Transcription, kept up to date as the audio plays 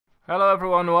Hello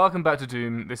everyone, welcome back to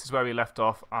Doom. This is where we left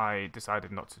off. I decided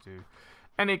not to do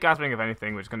any gathering of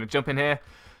anything. We're just going to jump in here.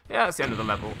 Yeah, that's the end of the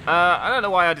level. I don't know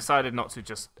why I decided not to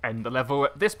just end the level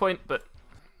at this point, but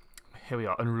here we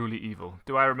are, Unruly Evil.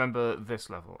 Do I remember this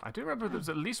level? I do remember there's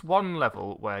at least one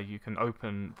level where you can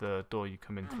open the door you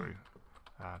come in through,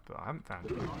 but I haven't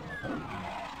found it.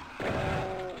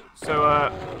 So,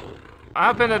 I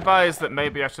have been advised that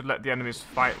maybe I should let the enemies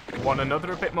fight one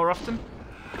another a bit more often.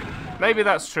 Maybe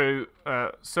that's true.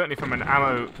 Certainly from an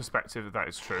ammo perspective, that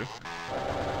is true.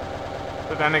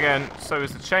 But then again, so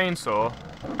is the chainsaw.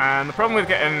 And the problem with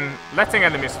letting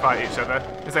enemies fight each other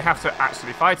is they have to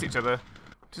actually fight each other,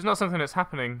 which is not something that's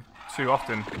happening too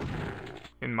often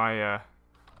in my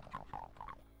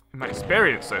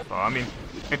experience so far. I mean,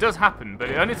 it does happen,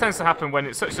 but it only tends to happen when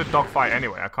it's such a dogfight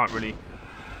anyway. I can't really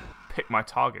pick my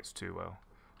targets too well.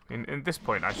 In this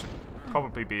point, I should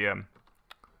probably be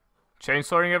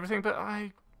chainsawing everything, but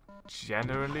I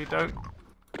generally don't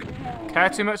care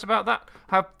too much about that.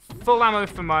 I have full ammo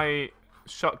for my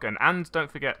shotgun, and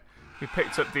don't forget, we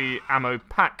picked up the ammo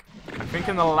pack, I think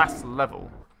in the last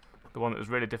level, the one that was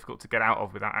really difficult to get out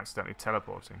of without accidentally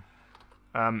teleporting.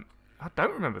 I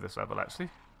don't remember this level,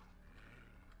 actually.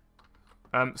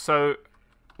 So,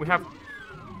 we have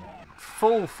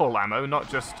full ammo,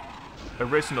 not just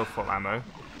original full ammo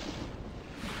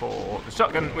for the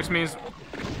shotgun, which means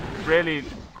really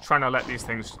trying to let these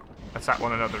things attack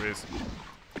one another is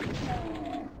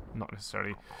not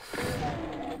necessarily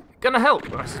gonna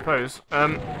help, I suppose.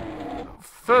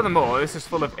 Furthermore, this is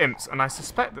full of imps, and I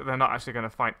suspect that they're not actually going to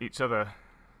fight each other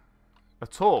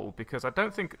at all, because I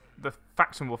don't think the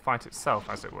faction will fight itself,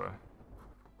 as it were.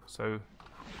 So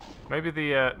maybe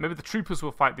the troopers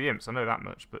will fight the imps. I know that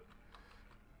much, but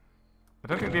I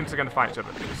don't think the imps are going to fight each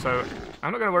other. So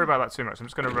I'm not going to worry about that too much. I'm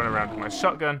just going to run around with my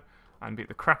shotgun and beat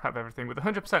the crap out of everything. With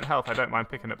 100% health, I don't mind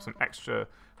picking up some extra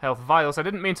health vials. I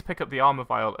didn't mean to pick up the armor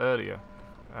vial earlier,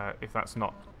 if that's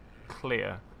not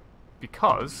clear,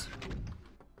 because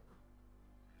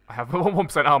I have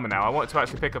 1% armor now. I want to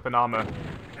actually pick up an armor.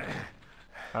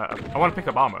 I want to pick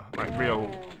up armor, like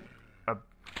a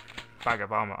bag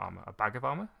of armor. A bag of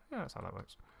armor? Yeah, that's how that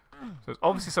works. So there's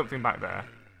obviously something back there.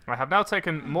 I have now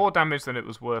taken more damage than it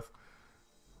was worth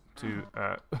to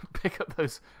pick up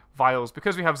those vials.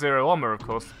 Because we have 0 armor, of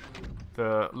course,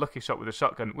 the lucky shot with a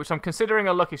shotgun, which I'm considering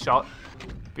a lucky shot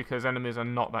because enemies are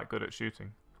not that good at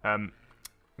shooting. I'm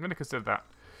going to consider that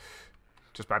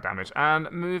just bad damage and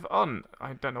move on.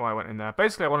 I don't know why I went in there.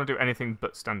 Basically, I want to do anything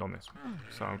but stand on this.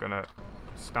 So I'm going to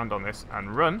stand on this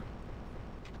and run.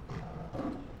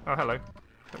 Oh, hello.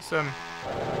 Let's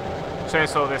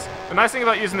chainsaw this. The nice thing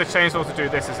about using the chainsaw to do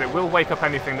this is it will wake up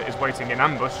anything that is waiting in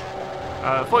ambush.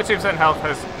 42% health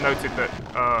has noted that...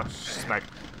 smeg.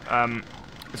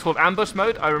 It's called ambush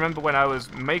mode. I remember when I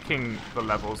was making the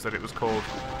levels that it was called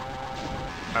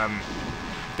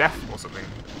death or something.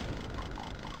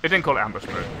 It didn't call it ambush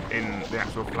mode in the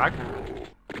actual flag.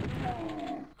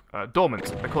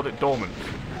 Dormant. They called it dormant.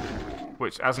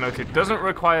 Which, as noted, doesn't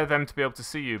require them to be able to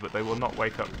see you, but they will not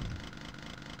wake up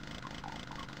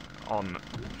on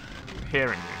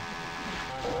hearing you.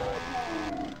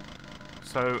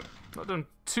 So, not done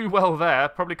too well there,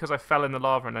 probably because I fell in the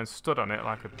lava and then stood on it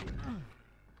like a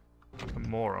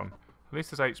moron. At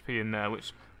least there's HP in there,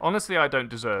 which honestly I don't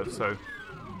deserve, so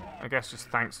I guess just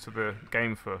thanks to the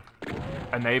game for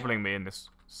enabling me in this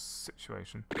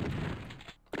situation.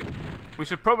 We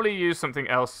should probably use something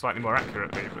else slightly more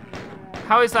accurately, but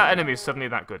how is that enemy suddenly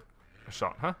that good a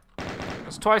shot, huh?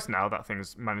 That's twice now that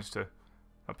thing's managed to...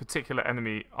 A particular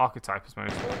enemy archetype has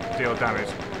managed to deal damage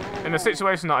in a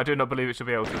situation that I do not believe it should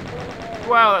be able to.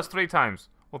 Well, that's 3 times.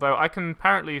 Although I can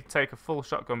apparently take a full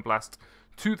shotgun blast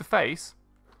to the face,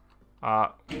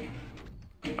 and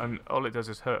all it does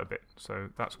is hurt a bit, so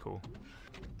that's cool.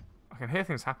 I can hear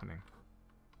things happening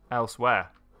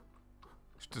elsewhere,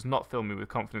 which does not fill me with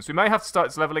confidence. We may have to start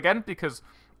this level again, because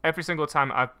every single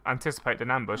time I've anticipated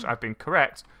an ambush, I've been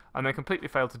correct, and then completely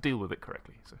failed to deal with it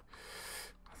correctly. So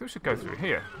I think we should go through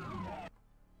here.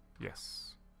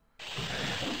 Yes.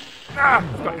 Ah!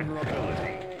 Got you.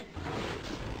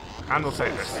 And we'll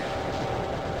take this.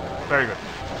 Very good.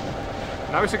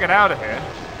 Now we should get out of here.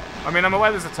 I mean, I'm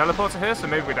aware there's a teleporter here, so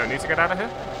maybe we don't need to get out of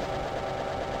here.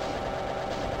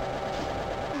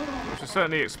 We should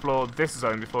certainly explore this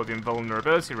zone before the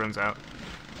invulnerability runs out.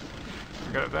 Can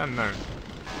we get up there? No.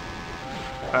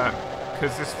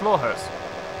 Because this floor hurts.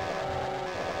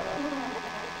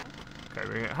 Okay,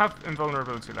 we have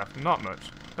invulnerability left. Not much.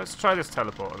 Let's try this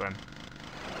teleporter then.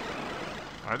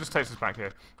 It just takes us back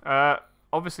here.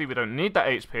 Obviously, we don't need that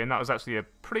HP, and that was actually a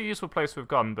pretty useful place to have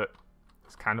gone, but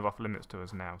it's kind of off limits to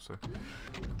us now, so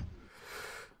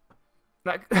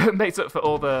that makes up for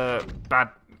all the bad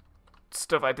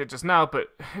stuff I did just now, but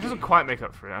it doesn't quite make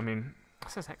up for it. I mean, it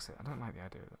says exit. I don't like the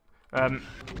idea of it.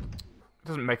 It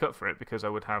doesn't make up for it because I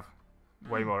would have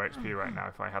way more HP right now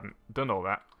if I hadn't done all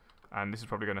that. And this is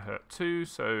probably going to hurt too,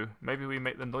 so maybe we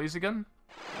make the noisy gun?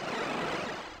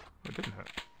 It didn't hurt.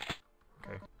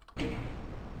 Okay.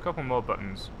 A couple more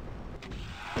buttons.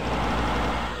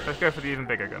 Let's go for the even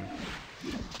bigger gun.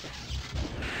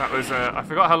 That was, I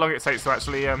forgot how long it takes to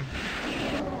actually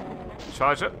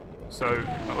charge it, so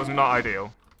that was not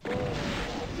ideal.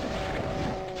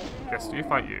 Yes, do you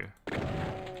fight you?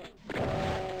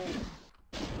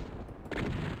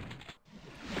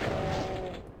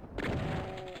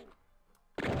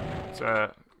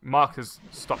 Mark has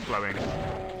stopped glowing.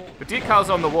 The decals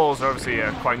on the walls are obviously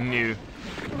quite new.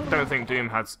 I don't think Doom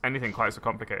has anything quite so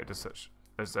complicated as such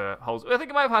as holes. I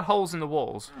think it might have had holes in the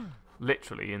walls,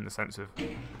 literally in the sense of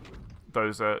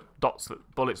those dots that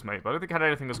bullets make. But I don't think it had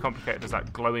anything as complicated as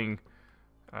that glowing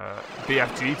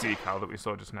BFG decal that we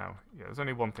saw just now. Yeah, there's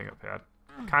only one thing up here.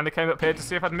 I kind of came up here to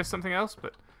see if I'd missed something else,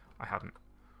 but I hadn't.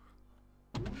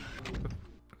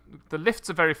 The lifts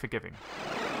are very forgiving,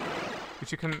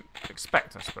 which you can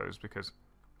expect, I suppose, because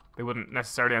they wouldn't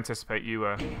necessarily anticipate you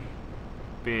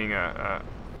being a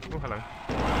oh, hello.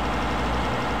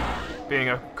 Being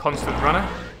a constant runner.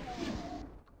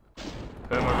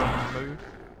 Perma-run mode.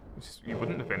 Which you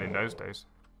wouldn't have been in those days.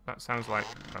 That sounds like...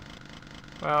 Oh.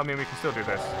 Well, I mean, we can still do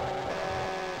this.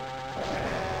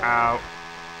 Ow.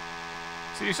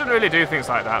 So you shouldn't really do things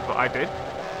like that, but I did.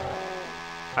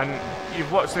 And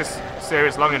you've watched this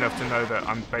series long enough to know that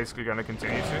I'm basically going to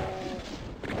continue to.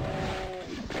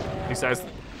 He says,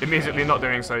 immediately not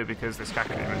doing so because this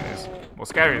cacodemon is more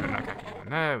scary than that cacodemon.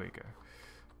 There we go.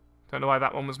 Don't know why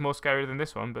that one was more scary than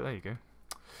this one, but there you go.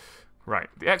 Right,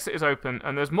 the exit is open,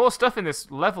 and there's more stuff in this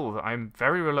level that I'm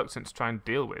very reluctant to try and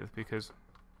deal with because,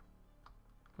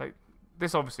 like,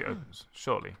 this obviously opens,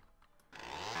 surely.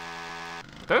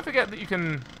 Don't forget that you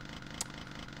can...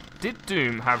 Did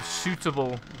Doom have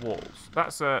shootable walls?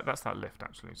 That's that lift,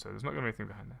 actually, so there's not going to be anything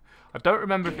behind there. I don't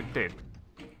remember if it did.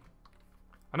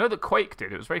 I know that Quake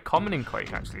did. It was very common in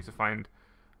Quake, actually, to find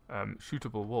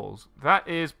shootable walls. That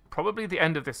is probably the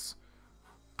end of this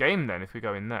game, then, if we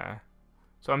go in there.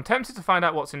 So I'm tempted to find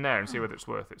out what's in there and see whether it's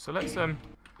worth it. So let's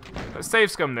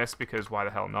save scum this, because why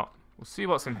the hell not? We'll see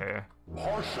what's in here.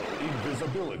 Partial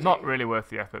invisibility. Not really worth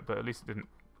the effort, but at least it didn't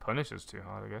punish us too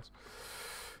hard, I guess.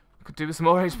 Could do with some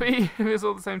more HP if it's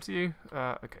all the same to you.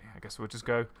 Okay, I guess we'll just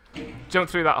go jump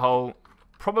through that hole.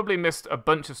 Probably missed a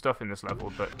bunch of stuff in this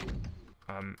level, but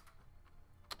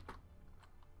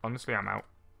honestly, I'm out.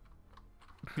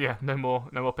 Yeah, no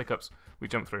more pickups. We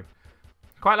jump through.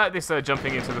 Quite like this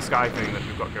jumping into the sky thing that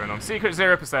we've got going on. Secret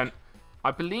 0%.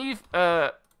 I believe,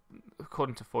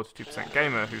 according to 42%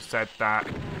 Gamer, who said that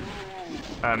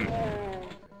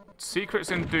secrets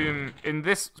in Doom, in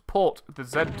this port, the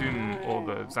Z Doom or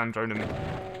the Zandronum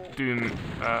Doom,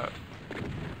 I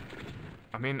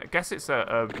mean, I guess it's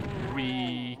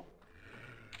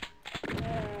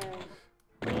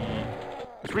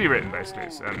it's rewritten, basically.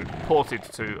 It's ported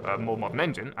to a more modern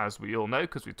engine, as we all know,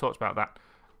 because we talked about that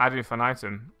ad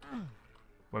infinitum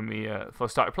when we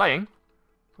first started playing.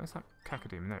 Where's that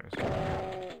cacodemon? There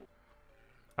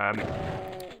it is.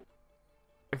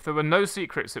 If there were no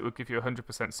secrets, it would give you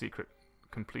 100% secret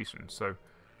completion. So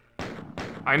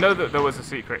I know that there was a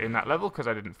secret in that level because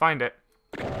I didn't find it,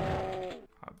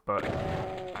 but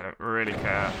I don't really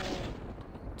care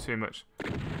too much. I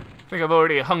think I've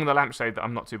already hung the lampshade that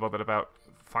I'm not too bothered about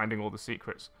finding all the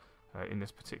secrets in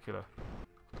this particular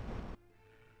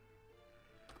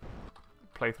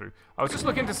playthrough. I was just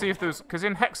looking to see if there was, because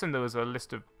in Hexen there was a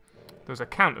list of, there was a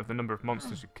count of the number of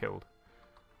monsters you killed,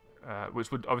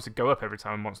 which would obviously go up every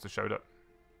time a monster showed up.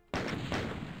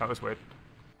 That was weird.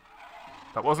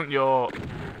 That wasn't your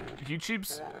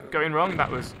YouTube's going wrong, that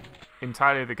was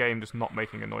entirely the game just not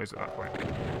making a noise at that point.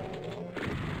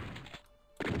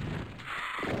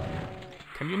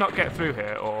 Can you not get through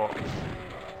here, or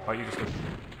are you just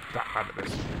that bad at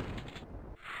this?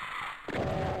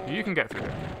 You can get through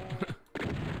here.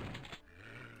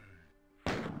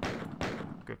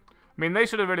 Good. I mean, they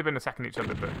should have really been attacking each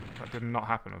other, but that did not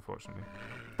happen, unfortunately.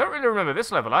 Don't really remember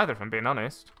this level either, if I'm being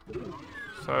honest.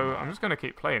 So I'm just going to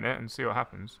keep playing it and see what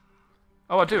happens.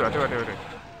 Oh, I do. I remember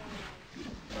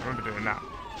doing that.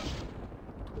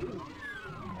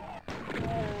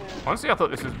 Honestly, I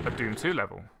thought this was a Doom 2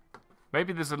 level.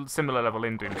 Maybe there's a similar level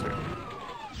in Doom 2.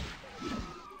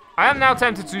 I am now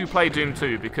tempted to play Doom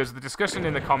 2 because the discussion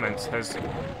in the comments has...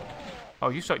 Oh,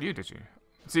 you shot you, did you?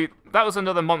 See, that was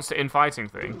another monster infighting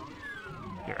thing.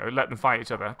 You know, let them fight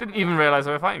each other. Didn't even realise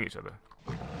they were fighting each other.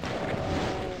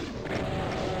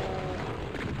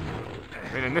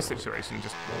 I mean, in this situation,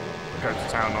 just go to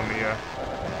town on the...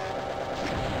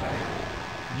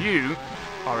 You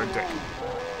are a dick.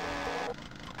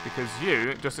 Because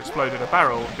you just exploded a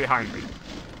barrel behind me.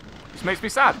 Which makes me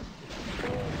sad.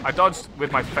 I dodged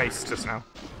with my face just now.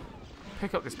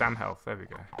 Pick up this damn health. There we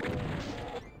go.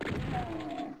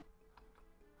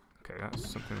 Okay, that's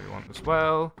something we want as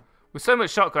well. With so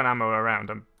much shotgun ammo around,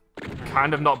 I'm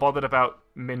kind of not bothered about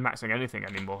min-maxing anything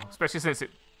anymore. Especially since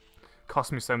it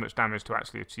cost me so much damage to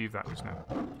actually achieve that just now.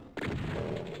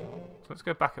 So let's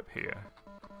go back up here.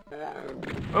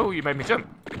 Oh, you made me jump.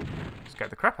 Scared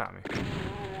the crap out of me.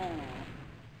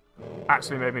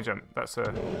 Actually made me jump. That's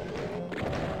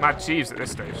mad cheese at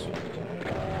this stage.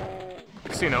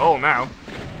 I've seen it all now.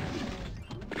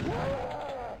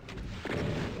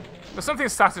 There's something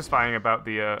satisfying about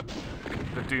the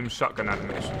Doom shotgun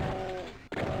animation.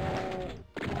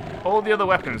 All the other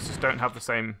weapons just don't have the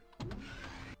same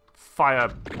fire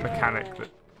mechanic that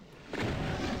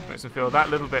makes them feel that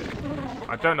little bit...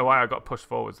 I don't know why I got pushed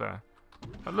forwards there.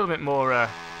 A little bit more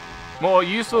more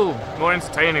useful, more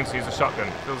entertaining to use a shotgun.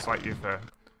 It feels like you've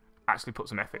actually put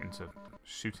some effort into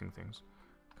shooting things.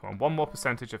 Come on, one more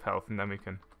percentage of health and then we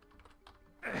can...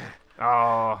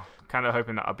 Oh, kind of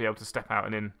hoping that I'll be able to step out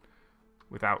and in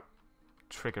without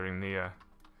triggering the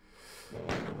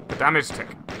damage tick.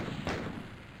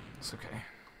 It's okay.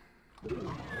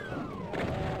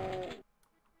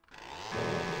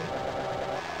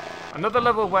 Another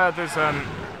level where there's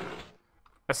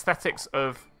aesthetics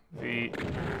of the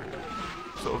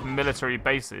sort of military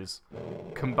bases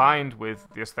combined with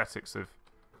the aesthetics of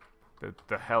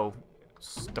the hell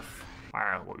stuff.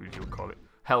 What would you call it?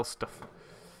 Hell stuff.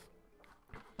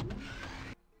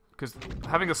 Because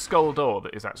having a skull door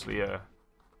that is actually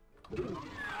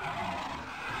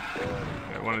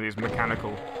one of these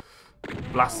mechanical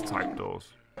blast type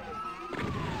doors.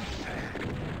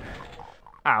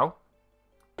 Ow.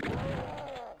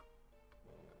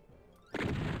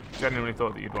 Genuinely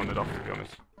thought that you'd wandered off, to be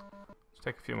honest. Let's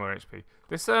take a few more HP.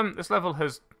 This level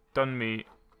has done me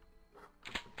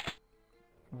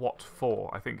what for,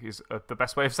 I think is the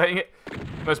best way of saying it.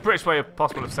 The most British way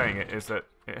possible of saying it is that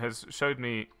it has showed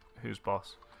me who's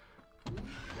boss.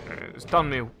 It's done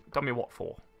me what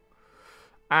for.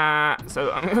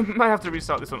 So I might have to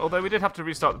restart this one. Although we did have to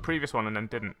restart the previous one and then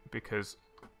didn't because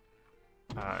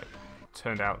it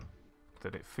turned out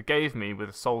that it forgave me with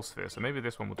a soul sphere. So maybe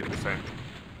this one will do the same.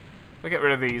 If I get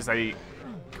rid of these, they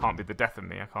can't be the death of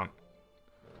me. I can't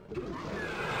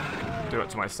do it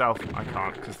to myself. I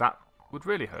can't because that would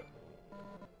really hurt.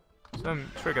 So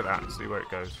trigger that and see where it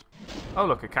goes. Oh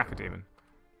look, a cacodemon.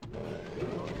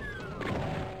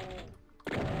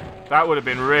 That would have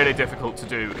been really difficult to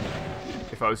do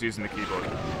if I was using the keyboard.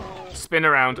 Spin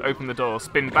around, open the door,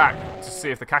 spin back to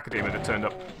see if the cacodemon had turned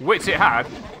up, which it had.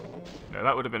 No,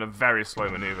 that would have been a very slow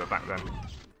maneuver back then.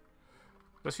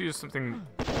 Let's use something...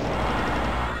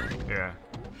 Yeah.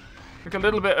 I think a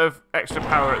little bit of extra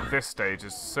power at this stage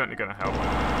is certainly going to help.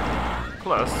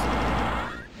 Plus,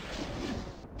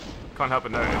 can't help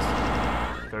but notice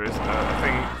there is a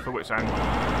thing for which I'm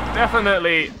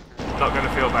definitely not going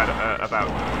to feel bad about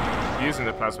using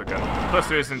the plasma gun. Plus,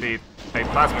 there is indeed a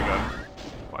plasma gun.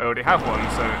 I already have one,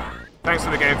 so thanks to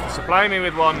the game for supplying me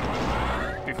with one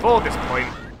before this point.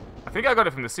 I think I got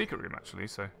it from the secret room, actually,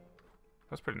 so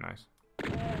that's pretty nice.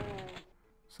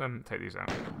 So, take these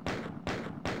out.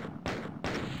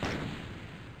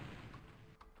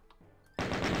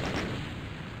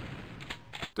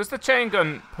 Does the chain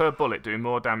gun per bullet do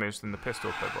more damage than the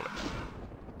pistol per bullet?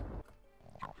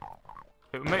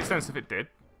 It would make sense if it did,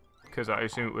 because I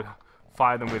assume it would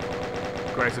fire them with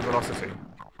greater velocity.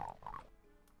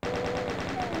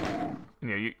 You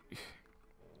know, you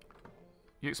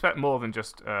expect more than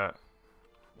just what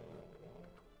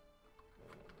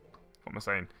am I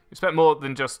saying? You expect more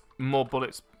than just more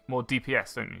bullets, more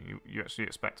DPS, don't you? You actually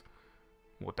expect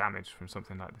more damage from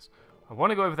something like this. I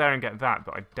want to go over there and get that,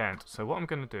 but I daren't. So what I'm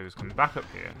going to do is come back up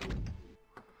here.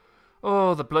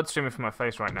 Oh, the blood streaming from my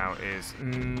face right now is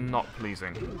not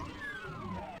pleasing.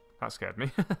 That scared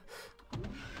me.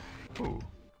 Ooh.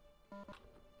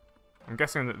 I'm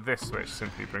guessing that this switch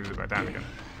simply brings it back down again.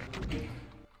 Okay.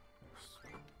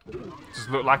 Just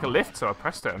looked like a lift, so I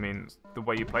pressed it. I mean, it's the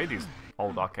way you play these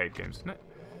old arcade games, isn't it?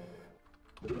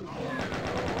 So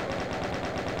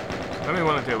then we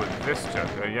want to deal with this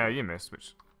joker. Yeah, you missed,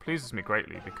 which pleases me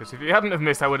greatly, because if you hadn't have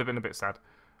missed, I would have been a bit sad.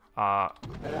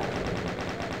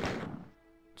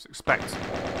 Just expect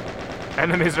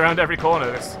enemies around every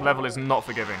corner. This level is not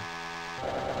forgiving.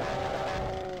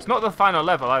 It's not the final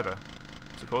level either.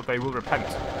 What's it called? They will repent.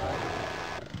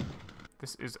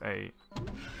 This is a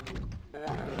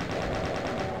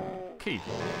key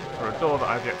for a door that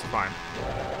I've yet to find.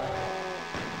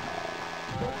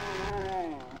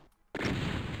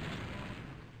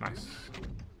 Nice.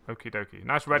 Okie dokie.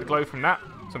 Nice red glow from that.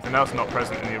 Something else not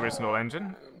present in the original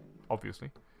engine, obviously.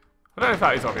 I don't know if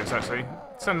that is obvious, actually. It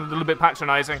sounded a little bit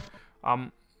patronising.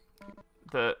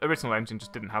 The original engine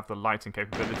just didn't have the lighting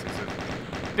capabilities.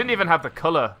 It didn't even have the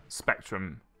colour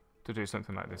spectrum to do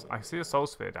something like this. I see a soul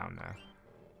sphere down there.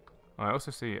 I also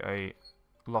see a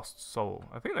lost soul.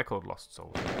 I think they're called lost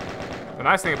souls. The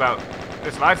nice thing about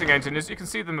this lighting engine is you can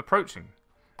see them approaching.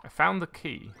 I found the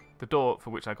key, the door for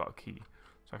which I got a key.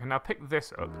 So I can now pick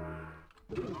this up,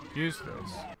 use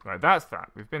this. Right, that's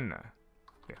that. We've been there.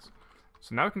 Yes.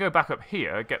 So now we can go back up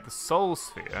here, get the soul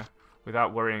sphere,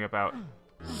 without worrying about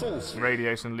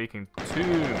radiation leaking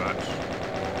too much.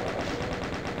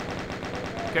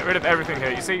 Get rid of everything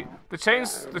here. You see, the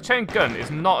chain gun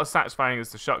is not as satisfying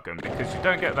as the shotgun because you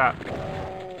don't get that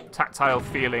tactile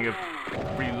feeling of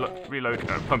reloading,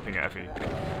 pumping it every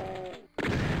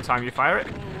time you fire it,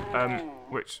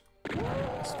 which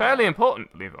is fairly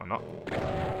important, believe it or not,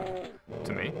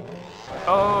 to me.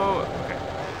 Oh, okay.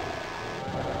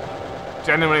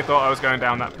 Genuinely thought I was going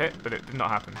down that pit, but it did not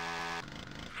happen.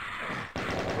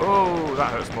 Oh,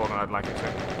 that hurts more than I'd like it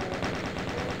to.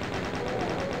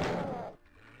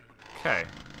 Okay.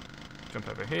 Jump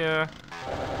over here.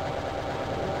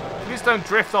 Please don't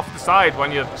drift off the side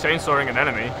when you're chainsawing an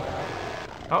enemy.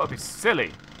 That would be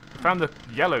silly. We found the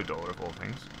yellow door, of all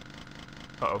things.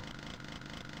 Uh-oh.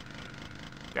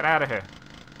 Get out of here.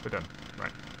 We're done.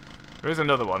 Right. There is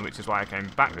another one, which is why I came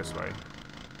back this way.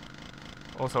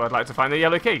 Also, I'd like to find the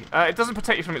yellow key. It doesn't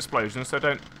protect you from explosions, so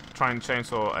don't try and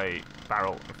chainsaw a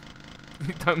barrel if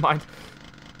you don't mind.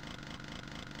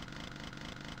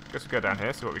 Guess we go down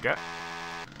here, see what we get.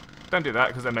 Don't do that,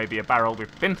 because there may be a barrel.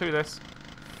 We've been through this.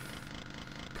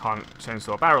 Can't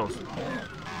chainsaw barrels.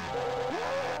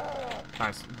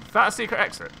 Nice. Is that a secret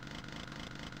exit?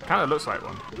 Kind of looks like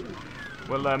one.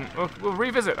 We'll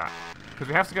revisit that, because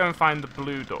we have to go and find the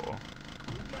blue door,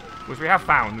 which we have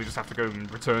found. We just have to go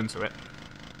and return to it.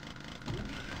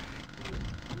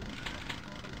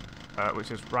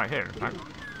 Which is right here, in fact.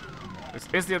 This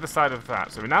is the other side of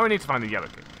that. So now we need to find the yellow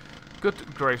key.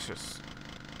 Good gracious.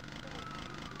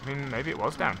 I mean, maybe it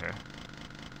was down here.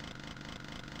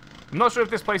 I'm not sure if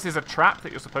this place is a trap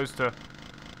that you're supposed to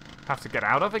have to get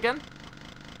out of again,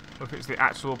 or if it's the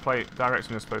actual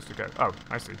direction you're supposed to go. Oh,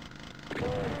 I see.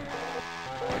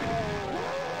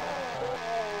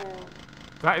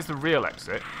 That is the real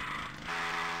exit.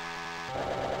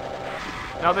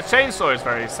 Now, the chainsaw is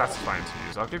very satisfying to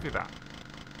use, I'll give you that.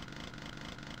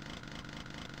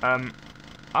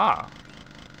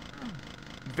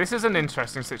 This is an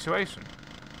interesting situation.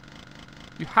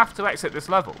 You have to exit this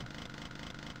level.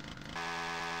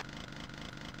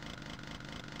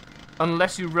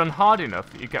 Unless you run hard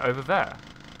enough that you get over there.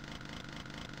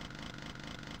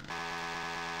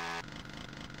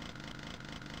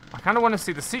 I kind of want to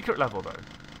see the secret level, though.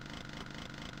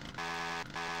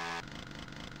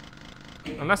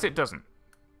 Unless it doesn't.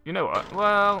 You know what?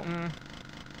 Well,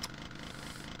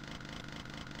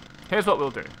 here's what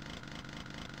we'll do.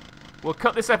 We'll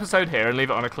cut this episode here and leave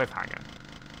it on a cliffhanger.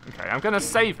 Okay, I'm going to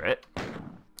save it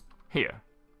here.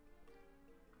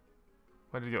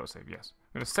 Where did yours save? Yes.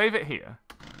 I'm going to save it here.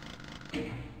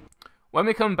 When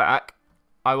we come back,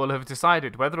 I will have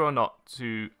decided whether or not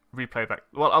to replay that.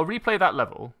 Well, I'll replay that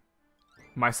level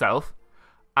myself,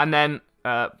 and then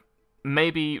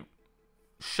maybe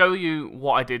show you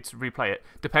what I did to replay it,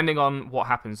 depending on what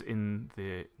happens in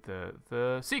the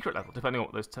secret level, depending on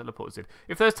what those teleporters did.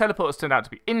 If those teleporters turned out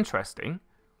to be interesting,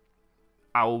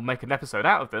 I'll make an episode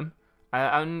out of them,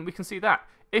 and we can see that.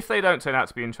 If they don't turn out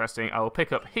to be interesting, I will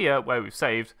pick up here where we've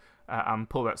saved and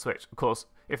pull that switch. Of course,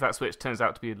 if that switch turns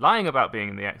out to be lying about being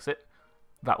in the exit,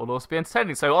 that will also be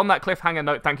entertaining. So on that cliffhanger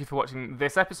note, thank you for watching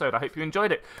this episode. I hope you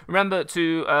enjoyed it. Remember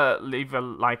to leave a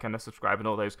like and a subscribe and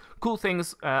all those cool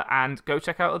things, and go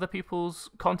check out other people's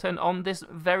content on this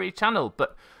very channel.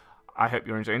 But I hope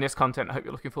you're enjoying this content. I hope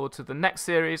you're looking forward to the next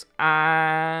series,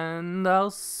 and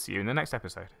I'll see you in the next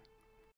episode.